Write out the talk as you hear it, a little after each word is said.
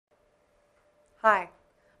Hi,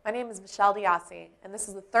 my name is Michelle Diassi, and this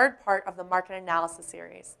is the third part of the market analysis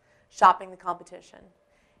series, Shopping the Competition.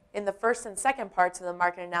 In the first and second parts of the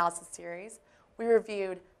market analysis series, we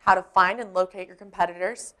reviewed how to find and locate your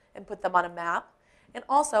competitors and put them on a map, and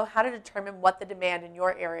also how to determine what the demand in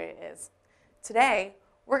your area is. Today,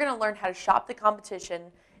 we're going to learn how to shop the competition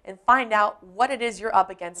and find out what it is you're up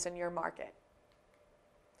against in your market.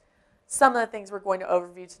 Some of the things we're going to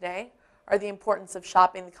overview today are the importance of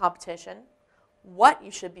shopping the competition, what you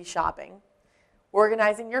should be shopping,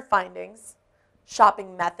 organizing your findings,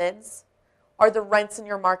 shopping methods, are the rents in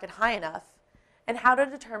your market high enough, and how to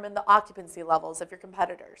determine the occupancy levels of your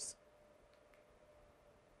competitors.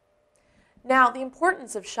 Now, the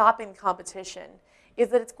importance of shopping competition is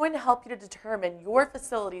that it's going to help you to determine your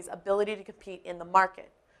facility's ability to compete in the market.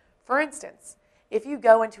 For instance, if you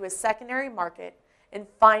go into a secondary market and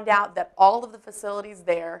find out that all of the facilities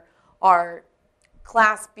there are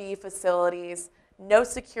Class B facilities, no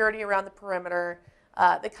security around the perimeter,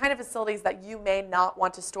 the kind of facilities that you may not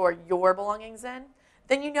want to store your belongings in,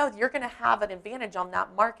 then you know that you're going to have an advantage on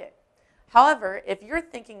that market. However, if you're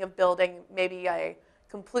thinking of building maybe a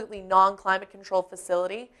completely non-climate controlled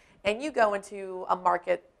facility and you go into a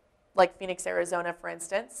market like Phoenix, Arizona, for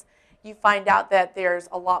instance, you find out that there's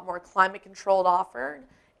a lot more climate controlled offered,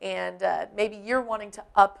 and maybe you're wanting to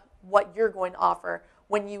up what you're going to offer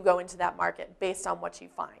when you go into that market based on what you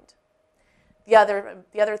find. The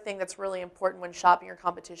other thing that's really important when shopping your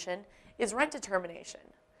competition is rent determination.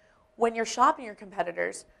 When you're shopping your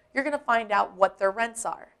competitors, you're going to find out what their rents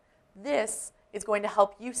are. This is going to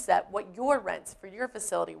help you set what your rents for your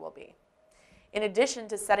facility will be. In addition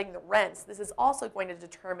to setting the rents, this is also going to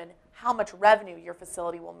determine how much revenue your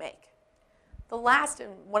facility will make. The last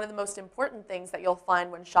and one of the most important things that you'll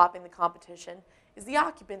find when shopping the competition is the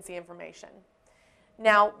occupancy information.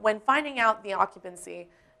 Now, when finding out the occupancy,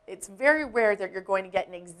 it's very rare that you're going to get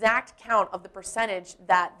an exact count of the percentage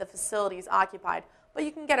that the facility is occupied, but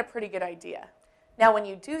you can get a pretty good idea. Now, when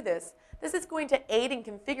you do this, this is going to aid in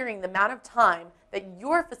configuring the amount of time that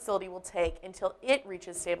your facility will take until it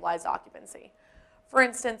reaches stabilized occupancy. For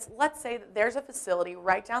instance, let's say that there's a facility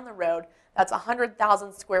right down the road that's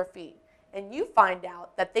 100,000 square feet, and you find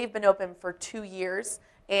out that they've been open for 2 years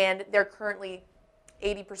and they're currently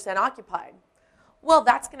 80% occupied. Well,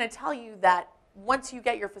 that's going to tell you that once you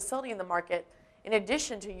get your facility in the market, in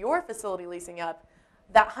addition to your facility leasing up,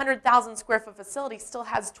 that 100,000 square foot facility still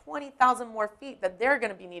has 20,000 more feet that they're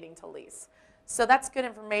going to be needing to lease. So that's good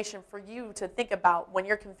information for you to think about when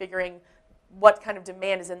you're configuring what kind of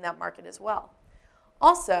demand is in that market as well.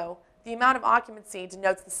 Also, the amount of occupancy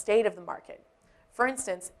denotes the state of the market. For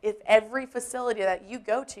instance, if every facility that you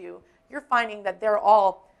go to, you're finding that they're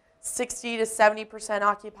all 60 to 70%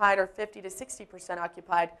 occupied or 50 to 60%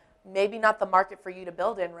 occupied, maybe not the market for you to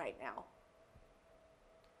build in right now.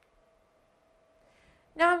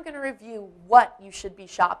 Now I'm going to review what you should be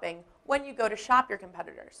shopping when you go to shop your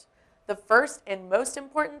competitors. The first and most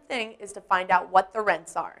important thing is to find out what the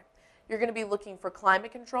rents are. You're going to be looking for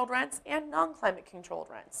climate-controlled rents and non-climate-controlled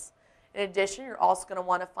rents. In addition, you're also going to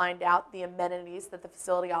want to find out the amenities that the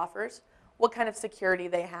facility offers, what kind of security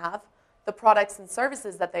they have, the products and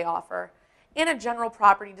services that they offer, and a general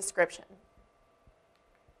property description.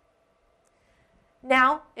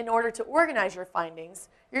 Now, in order to organize your findings,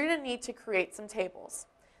 you're going to need to create some tables.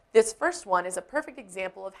 This first one is a perfect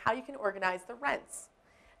example of how you can organize the rents.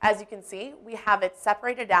 As you can see, we have it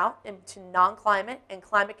separated out into non-climate and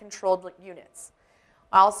climate-controlled units.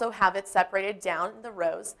 I also have it separated down in the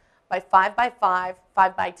rows by 5 by 5,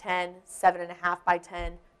 5 by 10, 7.5 by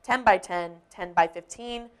 10, 10 by 10, 10 by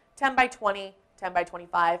 15, 10 by 20, 10 by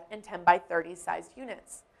 25, and 10 by 30 sized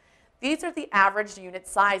units. These are the average unit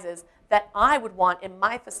sizes that I would want in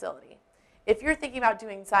my facility. If you're thinking about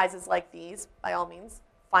doing sizes like these, by all means,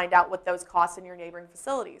 find out what those cost in your neighboring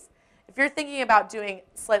facilities. If you're thinking about doing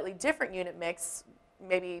slightly different unit mix,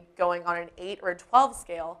 maybe going on an 8 or a 12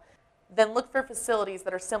 scale, then look for facilities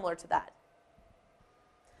that are similar to that.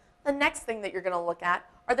 The next thing that you're going to look at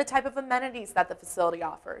are the type of amenities that the facility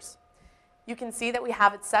offers. You can see that we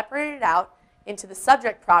have it separated out into the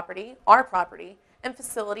subject property, our property, and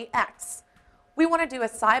facility X. We want to do a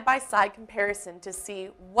side-by-side comparison to see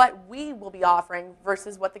what we will be offering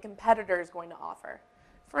versus what the competitor is going to offer.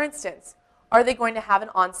 For instance, are they going to have an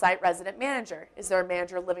on-site resident manager? Is there a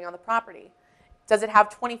manager living on the property? Does it have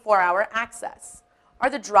 24-hour access? Are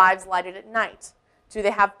the drives lighted at night? Do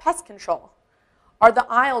they have pest control? Are the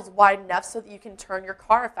aisles wide enough so that you can turn your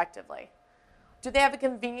car effectively? Do they have a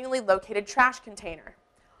conveniently located trash container?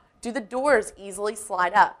 Do the doors easily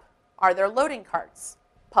slide up? Are there loading carts?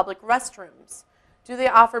 Public restrooms? Do they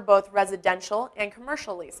offer both residential and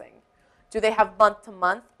commercial leasing? Do they have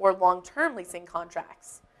month-to-month or long-term leasing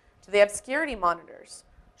contracts? Do they have security monitors,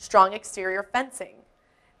 strong exterior fencing?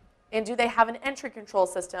 And do they have an entry control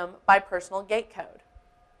system by personal gate code?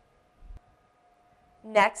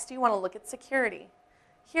 Next, you want to look at security.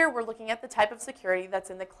 Here we're looking at the type of security that's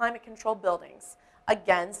in the climate-controlled buildings.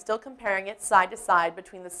 Again, still comparing it side to side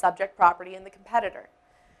between the subject property and the competitor.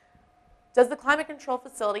 Does the climate control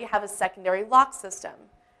facility have a secondary lock system?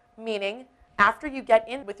 Meaning, after you get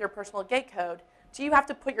in with your personal gate code, do you have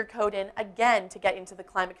to put your code in again to get into the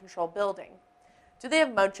climate control building? Do they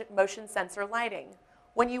have motion sensor lighting?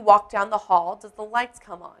 When you walk down the hall, does the lights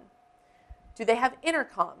come on? Do they have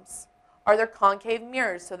intercoms? Are there concave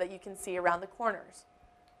mirrors so that you can see around the corners?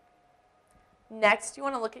 Next, you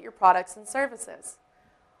want to look at your products and services.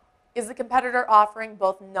 Is the competitor offering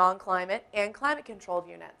both non-climate and climate-controlled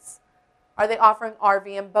units? Are they offering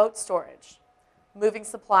RV and boat storage, moving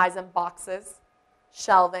supplies in boxes,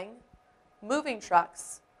 shelving, moving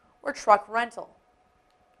trucks, or truck rental?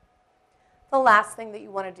 The last thing that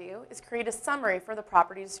you want to do is create a summary for the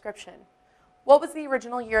property description. What was the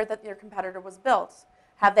original year that your competitor was built?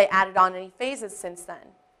 Have they added on any phases since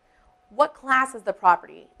then? What class is the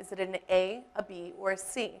property? Is it an A, a B, or a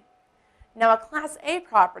C? Now, a Class A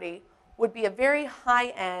property would be a very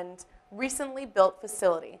high-end, recently built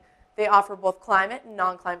facility. They offer both climate and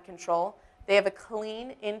non-climate control. They have a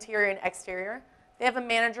clean interior and exterior. They have a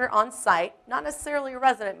manager on site, not necessarily a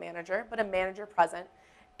resident manager, but a manager present,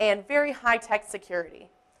 and very high-tech security.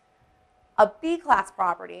 A B-class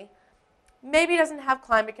property maybe doesn't have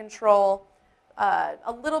climate control,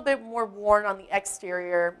 a little bit more worn on the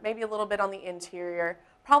exterior, maybe a little bit on the interior,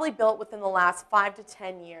 probably built within the last 5 to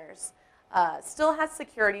 10 years. Still has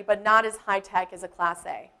security, but not as high-tech as a Class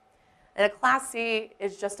A. And a Class C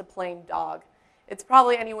is just a plain dog. It's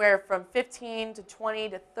probably anywhere from 15 to 20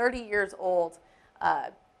 to 30 years old.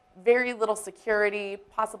 Very little security,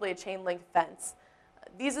 possibly a chain link fence.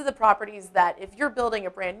 These are the properties that if you're building a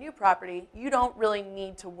brand new property, you don't really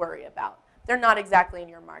need to worry about. They're not exactly in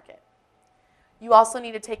your market. You also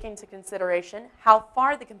need to take into consideration how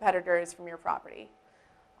far the competitor is from your property.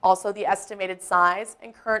 Also the estimated size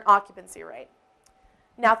and current occupancy rate.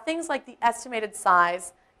 Now things like the estimated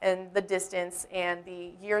size and the distance and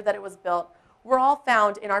the year that it was built were all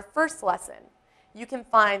found in our first lesson. You can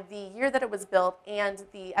find the year that it was built and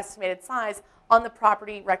the estimated size on the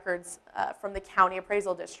property records from the county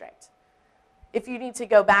appraisal district. If you need to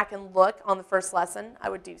go back and look on the first lesson, I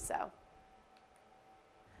would do so.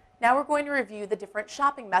 Now we're going to review the different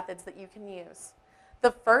shopping methods that you can use.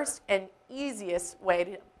 The first and easiest way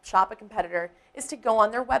to shop a competitor is to go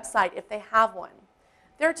on their website if they have one.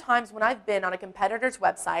 There are times when I've been on a competitor's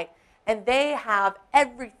website and they have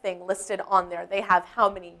everything listed on there. They have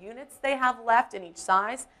how many units they have left in each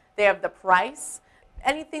size. They have the price,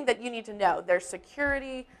 anything that you need to know. Their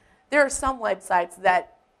security. There are some websites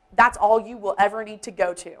that's all you will ever need to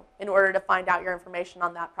go to in order to find out your information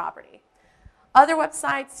on that property. Other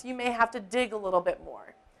websites, you may have to dig a little bit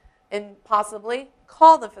more and possibly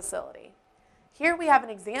call the facility. Here we have an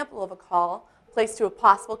example of a call placed to a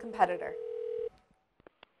possible competitor.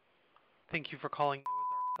 Thank you for calling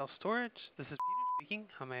Noah's Ark Self-Storage. This is Peter speaking.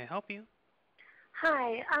 How may I help you?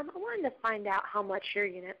 Hi, I wanted to find out how much your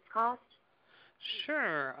units cost.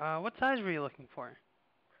 Sure. What size were you looking for?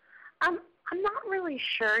 I'm not really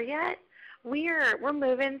sure yet. We're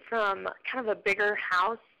moving from kind of a bigger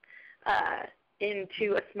house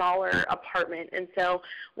into a smaller apartment, and so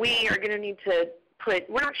we are going to need to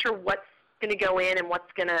we're not sure what's going to go in and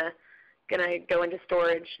what's going to go into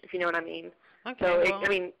storage, if you know what I mean. Okay. So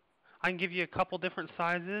Well, I can give you a couple different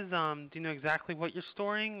sizes. Do you know exactly what you're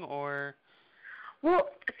storing, or? Well,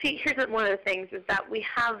 see, here's one of the things is that we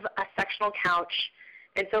have a sectional couch,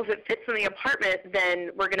 and so if it fits in the apartment, then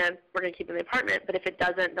we're gonna keep it in the apartment. But if it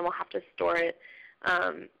doesn't, then we'll have to store it.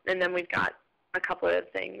 And then we've got a couple of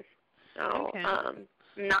things. So Okay. I'm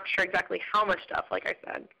not sure exactly how much stuff, like I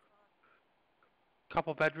said.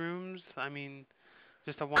 Couple bedrooms? I mean,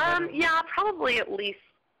 just a one bedroom? Yeah, probably at least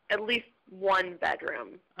one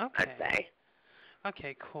bedroom, Okay. I'd say.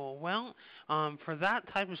 Okay, cool. Well, for that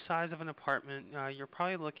type of size of an apartment, you're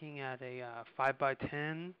probably looking at a 5 by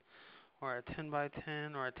 10 or a 10 by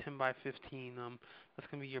 10 or a 10 by 15. That's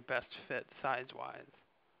going to be your best fit size-wise.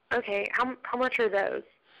 Okay, how much are those?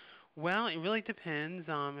 Well, it really depends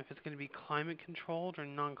if it's going to be climate controlled or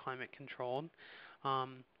non-climate controlled.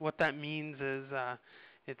 What that means is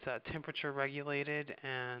it's temperature regulated,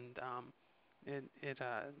 and it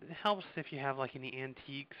helps if you have like any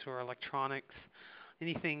antiques or electronics,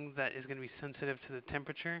 anything that is going to be sensitive to the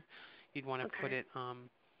temperature. You'd want to put it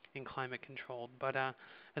in climate controlled. But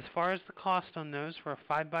as far as the cost on those for a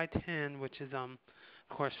 5x10, which is of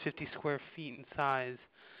course 50 square feet in size,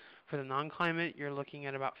 for the non-climate you're looking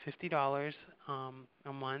at about $50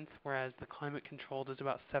 a month, whereas the climate controlled is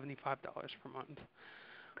about $75 per month.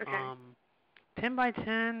 Okay. 10 by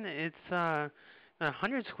 10, it's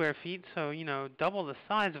 100 square feet, so double the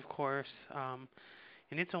size, of course,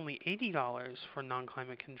 and it's only $80 for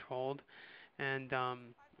non-climate controlled, and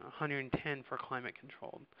 110 for climate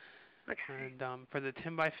controlled. Okay. And for the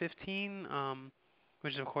 10 by 15,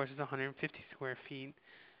 which of course is 150 square feet,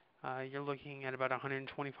 you're looking at about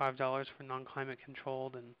 $125 for non-climate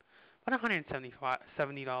controlled, and about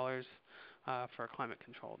 $170 for climate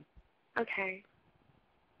controlled. Okay.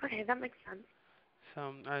 Okay, that makes sense.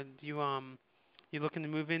 So, you looking to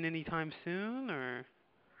move in anytime soon, or?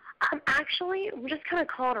 Actually, we're just kind of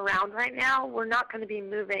calling around right now. We're not going to be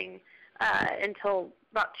moving until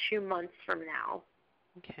about 2 months from now.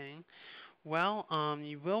 Okay. Well,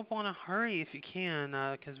 you will want to hurry if you can,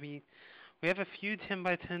 because we have a few 10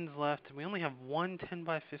 by 10s left, and we only have one 10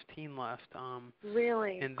 by 15 left.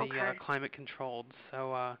 Really? In the Okay. climate controlled.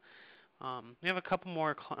 So we have a couple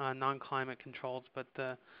more non-climate controlled, but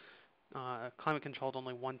the climate controlled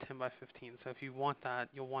only one 10 by 15. So if you want that,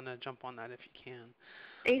 you'll want to jump on that if you can.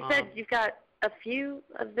 And you said you've got a few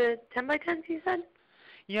of the 10 by 10s, you said?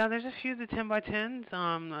 Yeah, there's a few of the 10 by 10s.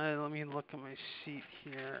 Let me look at my sheet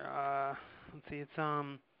here. Let's see, it's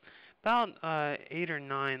about 8 or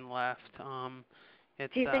 9 left.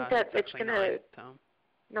 Do you think that it's going to...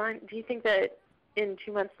 Do you think that in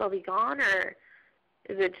 2 months they'll be gone, or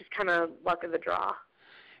is it just kind of luck of the draw?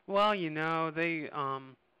 Well,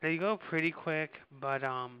 they go pretty quick, but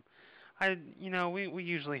we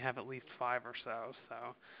usually have at least 5 or so. So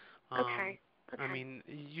Okay. I mean,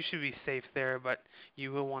 you should be safe there, but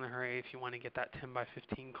you will want to hurry if you want to get that 10 by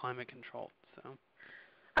 15 climate controlled. So.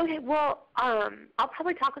 Okay. Well, I'll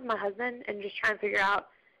probably talk with my husband and just try and figure out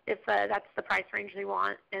if that's the price range they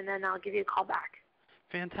want, and then I'll give you a call back.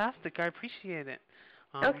 Fantastic. I appreciate it.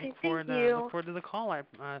 Okay. Thank you. Look forward to the call.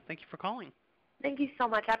 Thank you for calling. Thank you so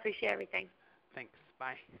much. I appreciate everything. Thanks.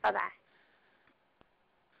 Bye. Bye-bye.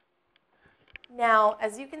 Now,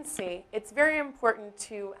 as you can see, it's very important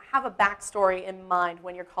to have a backstory in mind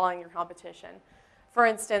when you're calling your competition. For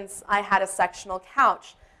instance, I had a sectional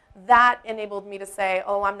couch. That enabled me to say,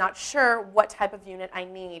 oh, I'm not sure what type of unit I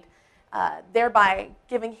need, thereby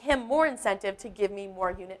giving him more incentive to give me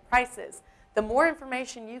more unit prices. The more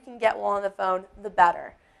information you can get while on the phone, the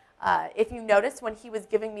better. If you notice, when he was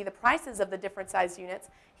giving me the prices of the different size units,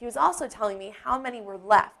 he was also telling me how many were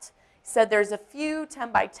left. He said there's a few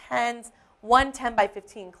 10 by 10s, one 10 by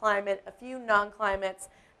 15 climate, a few non-climates,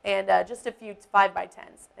 and just a few 5 by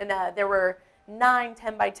 10s. And there were 9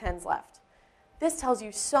 10 by 10s left. This tells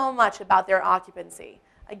you so much about their occupancy.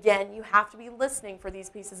 Again, you have to be listening for these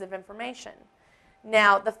pieces of information.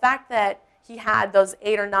 Now, the fact that he had those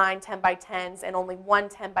 8 or 9 10 by 10s and only one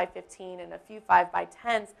 10 by 15 and a few 5 by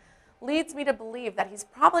 10s leads me to believe that he's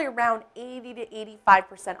probably around 80 to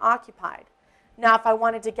 85% occupied. Now, if I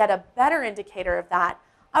wanted to get a better indicator of that,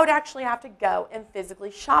 I would actually have to go and physically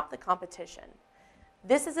shop the competition.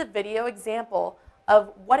 This is a video example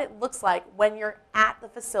of what it looks like when you're at the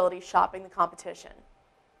facility shopping the competition.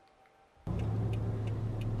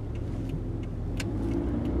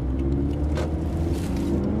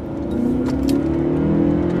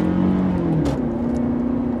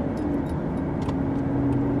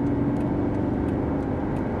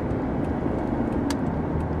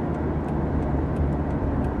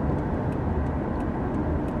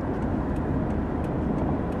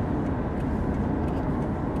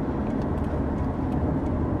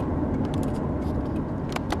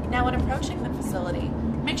 Now, when approaching the facility,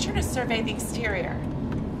 make sure to survey the exterior.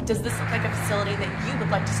 Does this look like a facility that you would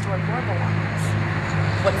like to store your belongings?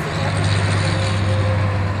 What is the temperature?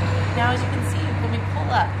 Now, as you can see, when we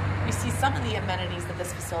pull up, we see some of the amenities that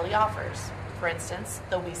this facility offers. For instance,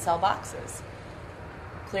 the We Sell boxes.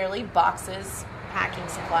 Clearly, boxes, packing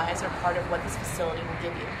supplies are part of what this facility will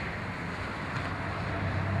give you.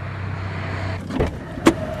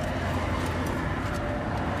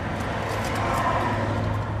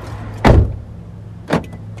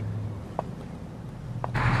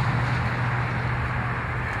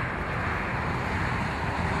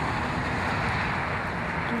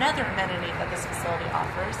 Another amenity that this facility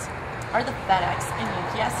offers are the FedEx and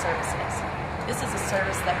UPS services. This is a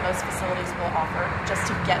service that most facilities will offer just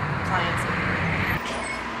to get clients in.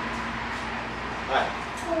 Hi.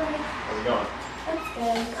 Hi. How's it going? That's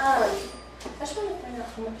good. I just wanted to find out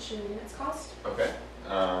how much your units cost. Okay.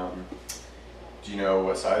 Do you know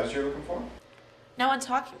what size you're looking for? Now, when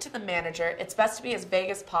talking to the manager, it's best to be as vague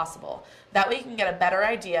as possible. That way you can get a better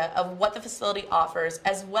idea of what the facility offers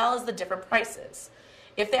as well as the different prices.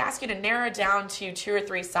 If they ask you to narrow it down to 2 or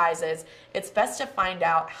 3 sizes, it's best to find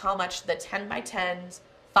out how much the 10 by 10s,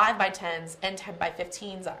 5 by 10s, and 10 by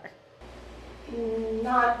 15s are.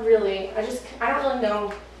 Not really. I don't really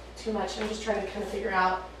know too much. I'm just trying to kind of figure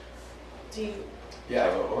out. Do you? Yeah,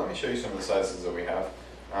 well, let me show you some of the sizes that we have.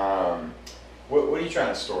 What are you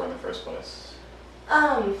trying to store in the first place?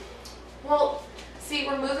 Well, see,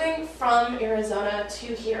 we're moving from Arizona to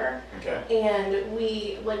here, Okay. and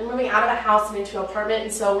we're moving out of a house and into an apartment,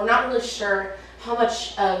 and so we're not really sure how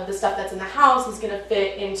much of the stuff that's in the house is going to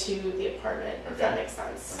fit into the apartment, if that makes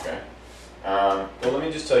sense. Okay. Well, let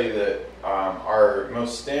me just tell you that our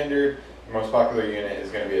most standard, most popular unit is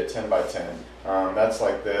going to be a 10 by 10. That's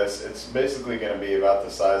like this. It's basically going to be about the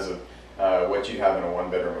size of what you have in a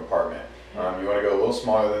 1-bedroom apartment. You want to go a little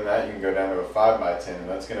smaller than that, you can go down to a 5 by 10, and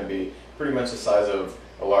that's going to be pretty much the size of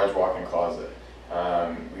a large walk-in closet.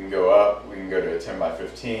 We can go up, we can go to a 10 by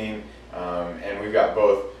 15, and we've got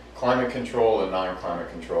both climate controlled and non-climate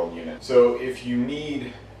controlled units. So if you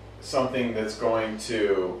need something that's going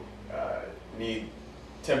to need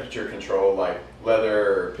temperature control, like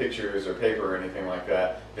leather or pictures or paper or anything like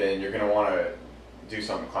that, then you're going to want to do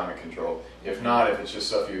something climate controlled. If not, if it's just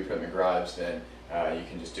stuff you would put in the garage, then you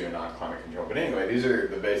can just do a non-climate control. But anyway, these are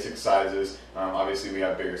the basic sizes. Obviously we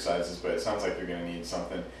have bigger sizes, but it sounds like you're going to need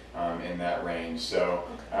something in that range. So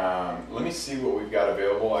let me see what we've got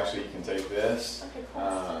available. Actually, you can take this. Okay,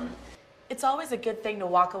 cool. It's always a good thing to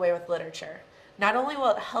walk away with literature. Not only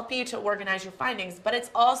will it help you to organize your findings, but it's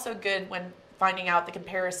also good when finding out the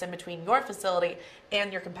comparison between your facility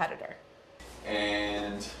and your competitor.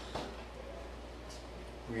 And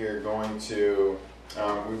we are going to,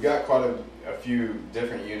 we've got quite a few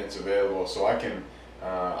different units available, so I can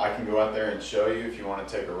go out there and show you if you want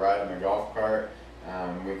to take a ride on a golf cart.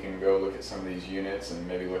 We can go look at some of these units and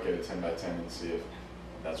maybe look at a 10 by 10 and see if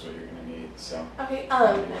that's what you're going to need. So. Okay.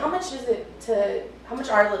 How much is it to? How much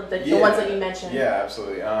are the ones that you mentioned? Yeah,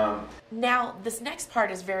 absolutely. Now, this next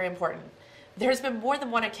part is very important. There's been more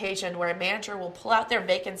than one occasion where a manager will pull out their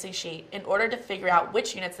vacancy sheet in order to figure out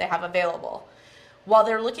which units they have available. While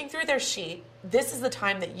they're looking through their sheet, this is the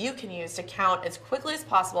time that you can use to count as quickly as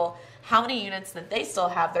possible how many units that they still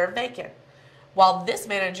have that are vacant. While this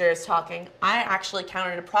manager is talking, I actually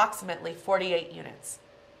counted approximately 48 units.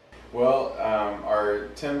 Well, our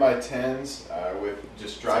 10 by 10s with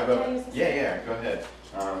just drive up. Can I use this? Yeah, go ahead.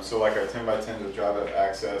 So like our 10 by 10s with drive up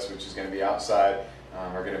access, which is going to be outside,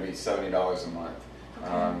 are going to be $70 a month.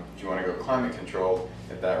 Okay. If you want to go climate controlled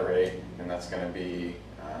at that rate, then that's going to be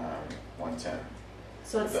 $110.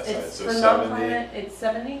 So That's it's so for 70. non-climate, it's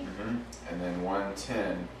 70. And then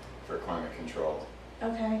 $110 for climate controlled.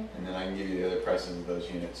 Okay. And then I can give you the other prices of those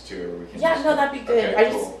units too. Or we can Yeah, just, no, that'd be good. Okay,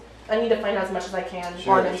 I cool. need to find out as much as I can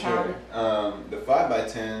while I'm in Sure. town. The 5 by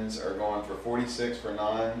 10s are going for 46 for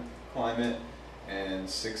non-climate and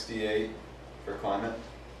 68 for climate.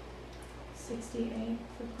 68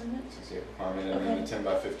 for climate. 68 for climate, and then Okay. the 10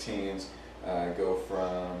 by 15s go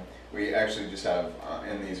from. We actually just have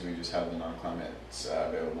in these we just have the non-climates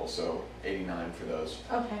available, so 89 for those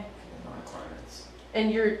Okay. for the non-climates.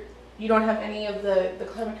 And you don't have any of the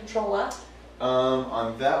climate control left?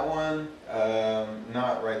 On that one,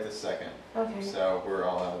 not right this second. Okay. So we're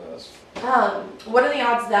all out of those. What are the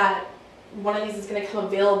odds that one of these is going to come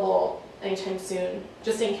available anytime soon,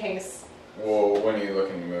 just in case? Well, when are you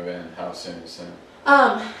looking to move in? How soon is soon?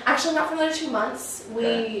 Actually not for another 2 months.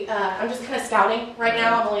 I'm just kind of scouting right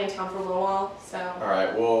now. I'm only in town for a little while, so. All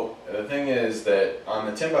right. Well, the thing is that on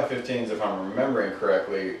the 10 by 15s, if I'm remembering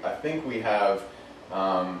correctly, I think we have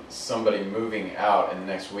somebody moving out in the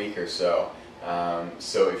next week or so.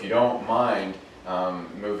 So if you don't mind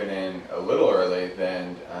moving in a little early,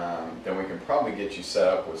 then we can probably get you set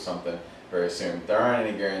up with something very soon. There aren't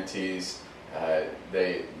any guarantees.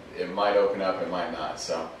 It might open up, it might not.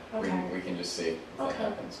 So Okay. we can just see if that Okay.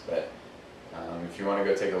 happens. But if you want to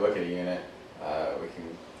go take a look at a unit, we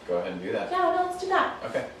can go ahead and do that. Yeah, no, let's do that.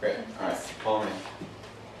 Okay, great. All right, follow me.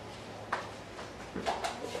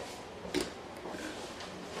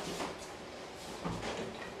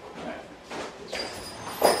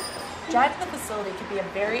 Driving the facility can be a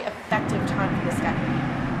very effective time for discovery.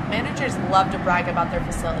 Managers love to brag about their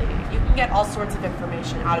facility. You can get all sorts of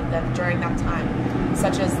information out of them during that time,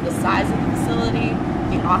 such as the size of the facility,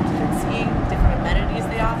 the occupancy, different amenities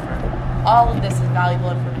they offer. All of this is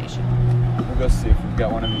valuable information. We'll go see if we've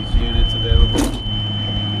got one of these units available.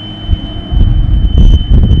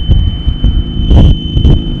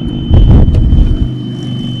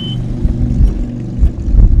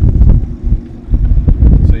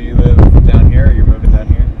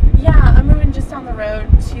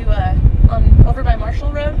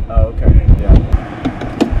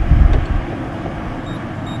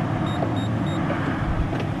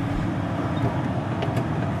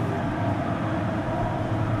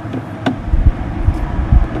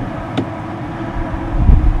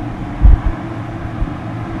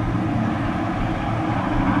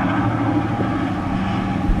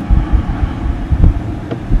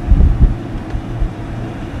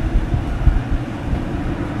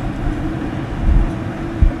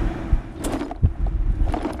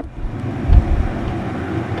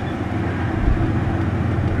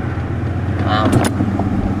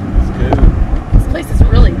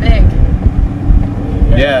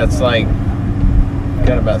 Yeah, it's like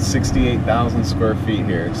got about 68,000 square feet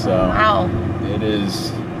here, so Wow. it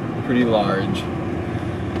is pretty large.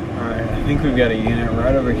 All right, I think we've got a unit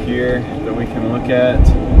right over here that we can look at.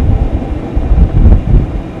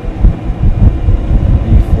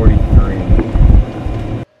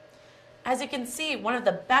 B43. As you can see, one of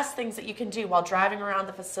the best things that you can do while driving around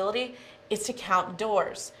the facility is to count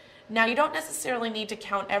doors. Now, you don't necessarily need to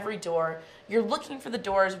count every door. You're looking for the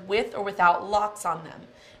doors with or without locks on them.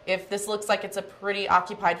 If this looks like it's a pretty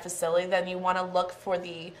occupied facility, then you want to look for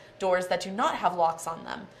the doors that do not have locks on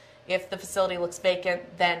them. If the facility looks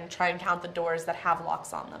vacant, then try and count the doors that have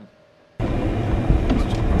locks on them.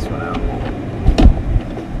 Let's check this one out.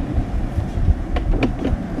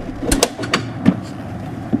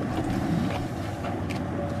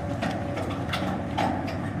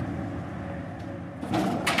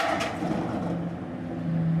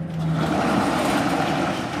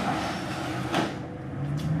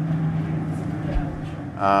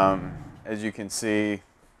 As you can see,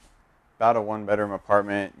 about a one-bedroom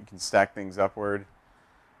apartment. You can stack things upward.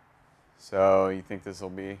 So you think this will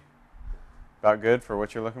be about good for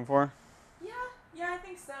what you're looking for? Yeah, I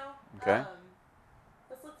think so. Okay.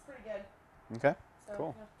 This looks pretty good. Okay, So,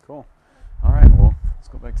 cool, yeah. cool. All right, well, let's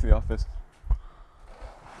go back to the office.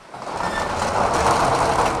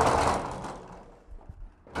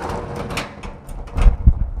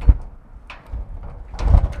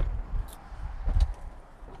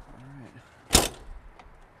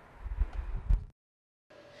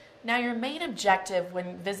 Now, your main objective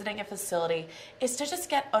when visiting a facility is to just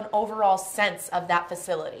get an overall sense of that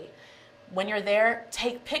facility. When you're there,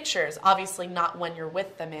 take pictures, obviously not when you're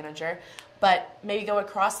with the manager, but maybe go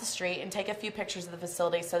across the street and take a few pictures of the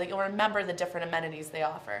facility so that you'll remember the different amenities they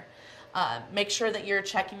offer. Make sure that you're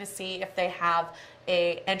checking to see if they have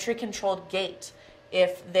a entry-controlled gate,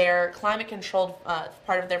 if their climate-controlled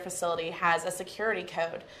part of their facility has a security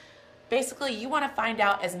code. Basically, you want to find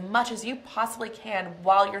out as much as you possibly can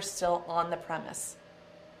while you're still on the premise.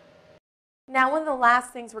 Now, one of the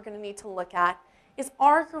last things we're going to need to look at is,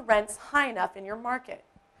 are your rents high enough in your market?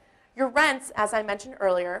 Your rents, as I mentioned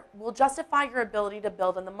earlier, will justify your ability to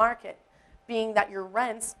build in the market, being that your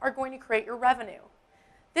rents are going to create your revenue.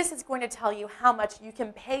 This is going to tell you how much you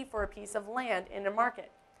can pay for a piece of land in a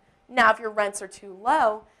market. Now, if your rents are too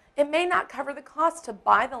low, it may not cover the cost to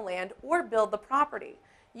buy the land or build the property.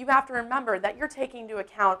 You have to remember that you're taking into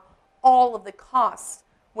account all of the costs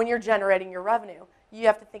when you're generating your revenue. You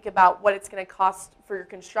have to think about what it's going to cost for your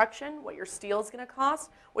construction, what your steel is going to cost,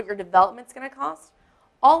 what your development is going to cost.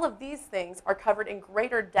 All of these things are covered in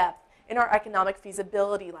greater depth in our economic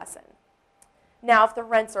feasibility lesson. Now, if the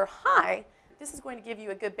rents are high, this is going to give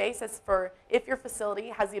you a good basis for if your facility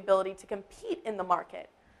has the ability to compete in the market.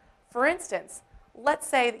 For instance, let's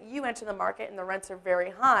say that you enter the market and the rents are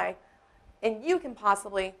very high, and you can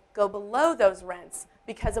possibly go below those rents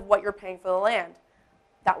because of what you're paying for the land.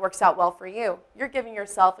 That works out well for you. You're giving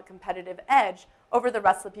yourself a competitive edge over the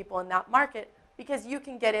rest of the people in that market because you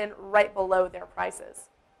can get in right below their prices.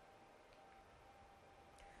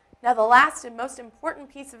 Now, the last and most important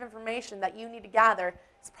piece of information that you need to gather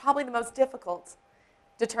is probably the most difficult.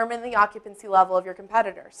 Determine the occupancy level of your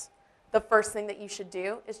competitors. The first thing that you should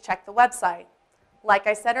do is check the website. Like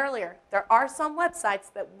I said earlier, there are some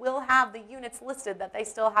websites that will have the units listed that they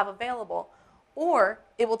still have available, or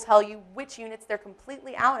it will tell you which units they're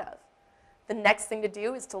completely out of. The next thing to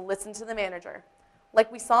do is to listen to the manager.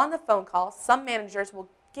 Like we saw in the phone call, some managers will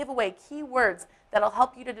give away keywords that'll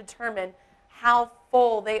help you to determine how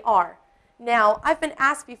full they are. Now, I've been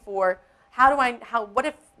asked before,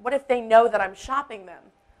 what if they know that I'm shopping them?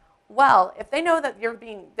 Well, if they know that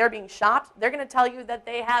they're being shopped, they're going to tell you that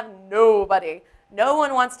they have nobody. No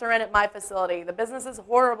one wants to rent at my facility. The business is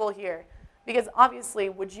horrible here. Because obviously,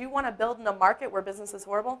 would you want to build in a market where business is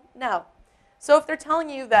horrible? No. So if they're telling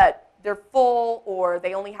you that they're full, or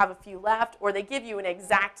they only have a few left, or they give you an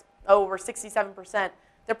exact over 67%,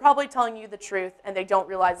 they're probably telling you the truth and they don't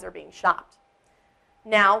realize they're being shopped.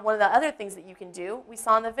 Now, one of the other things that you can do, we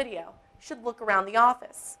saw in the video, you should look around the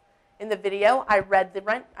office. In the video, I read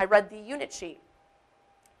the unit sheet.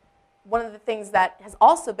 One of the things that has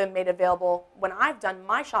also been made available when I've done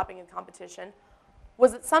my shopping and competition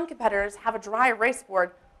was that some competitors have a dry erase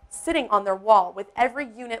board sitting on their wall with every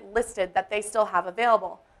unit listed that they still have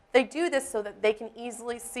available. They do this so that they can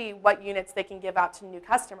easily see what units they can give out to new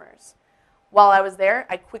customers. While I was there,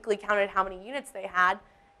 I quickly counted how many units they had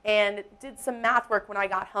and did some math work when I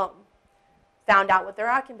got home. Found out what their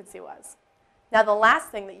occupancy was. Now, the last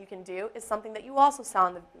thing that you can do is something that you also saw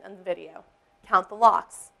in the video. Count the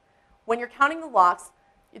locks. When you're counting the locks,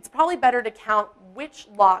 it's probably better to count which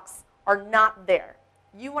locks are not there.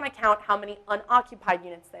 you want to count how many unoccupied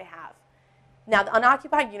units they have. Now, the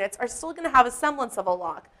unoccupied units are still going to have a semblance of a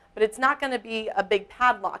lock, but it's not going to be a big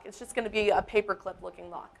padlock. It's just going to be a paperclip looking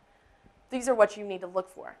lock. These are what you need to look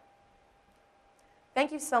for.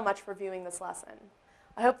 Thank you so much for viewing this lesson.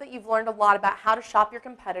 I hope that you've learned a lot about how to shop your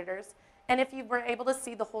competitors, and if you were able to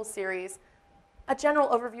see the whole series, a general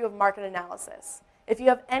overview of market analysis. If you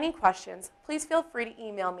have any questions, please feel free to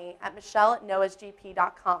email me at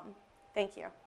michelle@noasgp.com. Thank you.